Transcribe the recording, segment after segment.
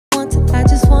want to. I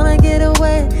just wanna get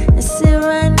away and sit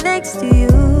right next to you.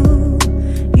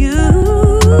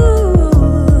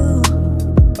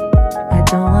 I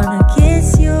don't wanna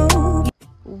kiss you.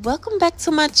 Welcome back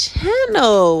to my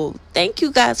channel. Thank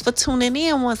you guys for tuning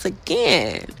in once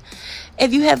again.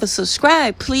 If you haven't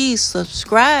subscribed, please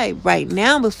subscribe right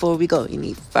now before we go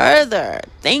any further.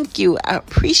 Thank you. I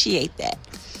appreciate that.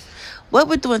 What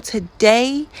we're doing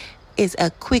today is a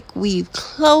quick weave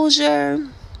closure.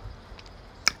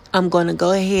 I'm going to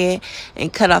go ahead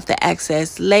and cut off the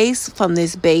excess lace from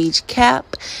this beige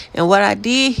cap. And what I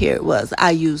did here was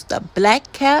I used a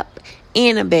black cap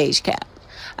and a beige cap.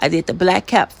 I did the black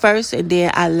cap first, and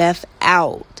then I left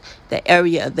out the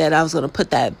area that I was going to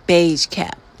put that beige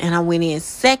cap. And I went in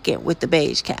second with the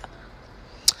beige cap.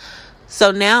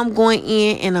 So now I'm going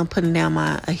in and I'm putting down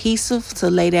my adhesive to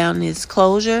lay down this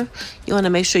closure. You want to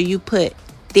make sure you put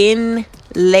thin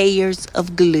layers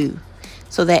of glue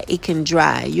so that it can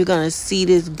dry. You're going to see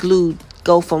this glue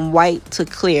go from white to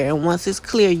clear. And once it's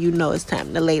clear, you know it's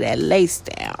time to lay that lace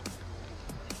down.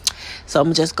 So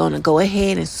I'm just going to go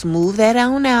ahead and smooth that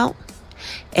on out.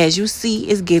 As you see,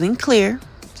 it's getting clear.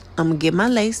 I'm going to get my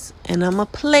lace and I'm going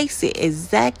to place it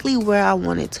exactly where I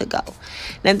want it to go.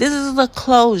 Now, this is the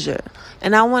closure.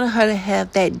 And I want her to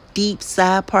have that deep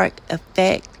side part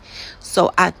effect.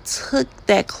 So I took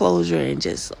that closure and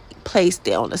just placed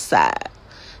it on the side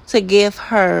to give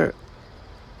her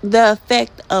the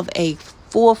effect of a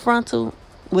full frontal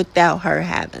without her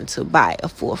having to buy a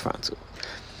full frontal.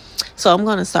 So I'm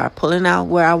going to start pulling out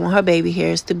where I want her baby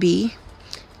hairs to be.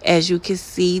 As you can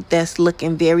see, that's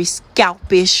looking very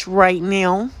scalpish right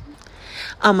now.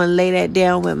 I'm going to lay that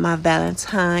down with my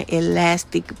Valentine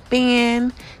elastic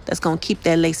band. That's going to keep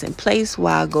that lace in place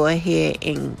while I go ahead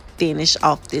and finish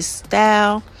off this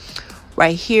style.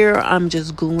 Right here, I'm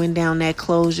just gluing down that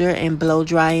closure and blow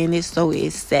drying it so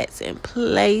it sets in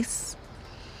place.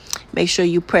 Make sure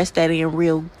you press that in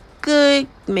real good.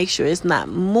 Make sure it's not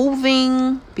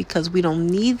moving because we don't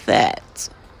need that.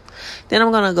 Then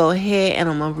I'm going to go ahead and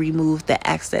I'm going to remove the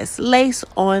excess lace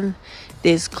on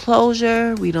this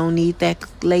closure. We don't need that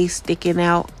lace sticking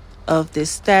out of this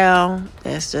style.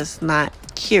 That's just not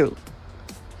cute.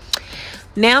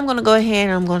 Now I'm going to go ahead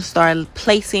and I'm going to start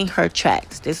placing her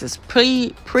tracks. This is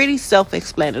pretty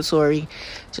self-explanatory.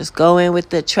 Just go in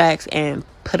with the tracks and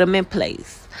put them in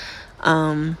place.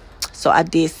 So I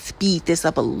did speed this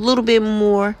up a little bit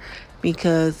more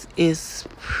because it's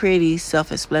pretty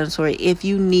self-explanatory. If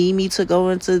you need me to go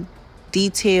into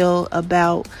detail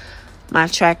about my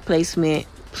track placement,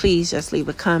 please just leave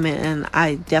a comment and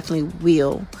I definitely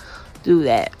will do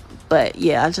that. But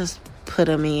yeah, I just put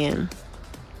them in.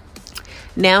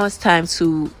 Now it's time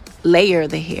to layer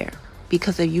the hair,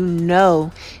 because if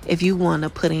you want to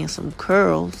put in some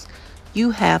curls,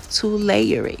 you have to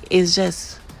layer it. It's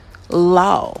just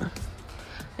law.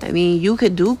 I mean, you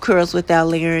could do curls without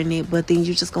layering it, but then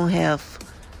you're just going to have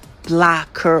blah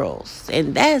curls.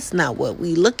 And that's not what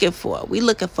we looking for. We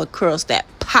looking for curls that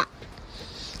pop.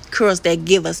 Curls that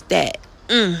give us that.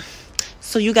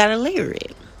 So you got to layer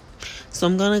it. So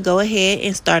I'm going to go ahead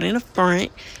and start in the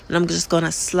front. And I'm just going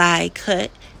to slide cut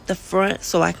the front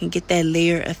so I can get that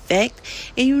layer effect.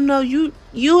 And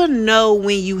you'll know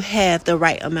when you have the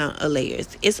right amount of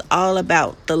layers. It's all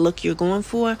about the look you're going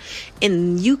for,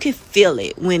 and you can feel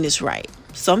it when it's right.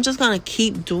 So I'm just going to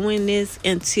keep doing this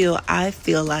until I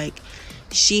feel like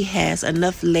she has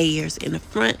enough layers in the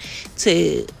front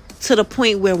to the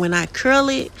point where when I curl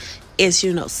it, it's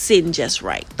sitting just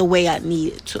right the way I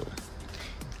need it to.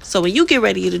 So when you get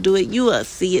ready to do it, you will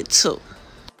see it too.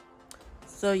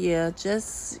 So yeah,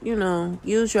 just,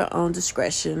 use your own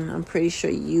discretion. I'm pretty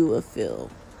sure you will feel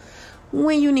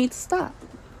when you need to stop.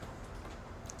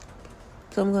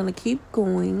 So I'm going to keep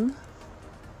going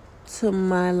to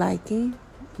my liking.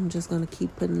 I'm just going to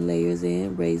keep putting layers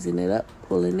in, raising it up,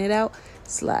 pulling it out,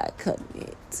 slide cutting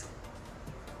it.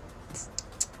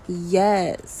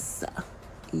 Yes.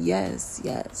 Yes,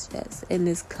 yes, yes. And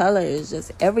this color is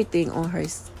just everything on her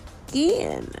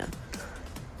skin.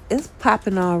 It's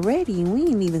popping already. We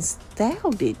ain't even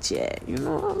styled it yet. You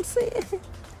know what I'm saying?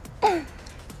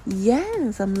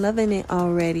 Yes, I'm loving it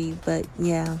already. But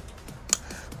yeah,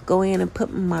 go in and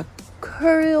put my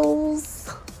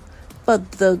curls for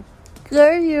the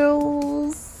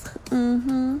girls.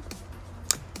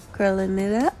 Curling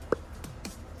it up.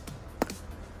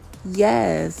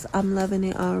 Yes, I'm loving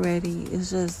it already.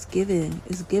 It's just giving.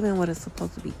 It's giving what it's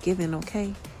supposed to be giving,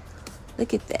 okay?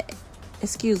 Look at that.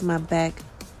 Excuse my back.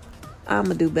 I'm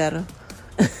going to do better.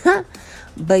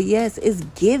 But yes, it's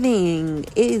giving.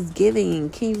 It is giving.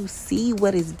 Can you see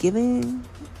what it's giving?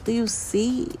 Do you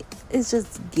see? It's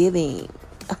just giving.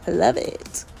 I love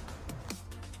it.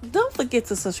 Don't forget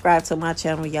to subscribe to my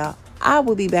channel, y'all. I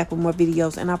will be back with more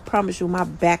videos, and I promise you my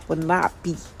back will not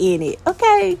be in it.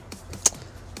 Okay?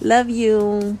 Love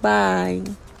you. Bye.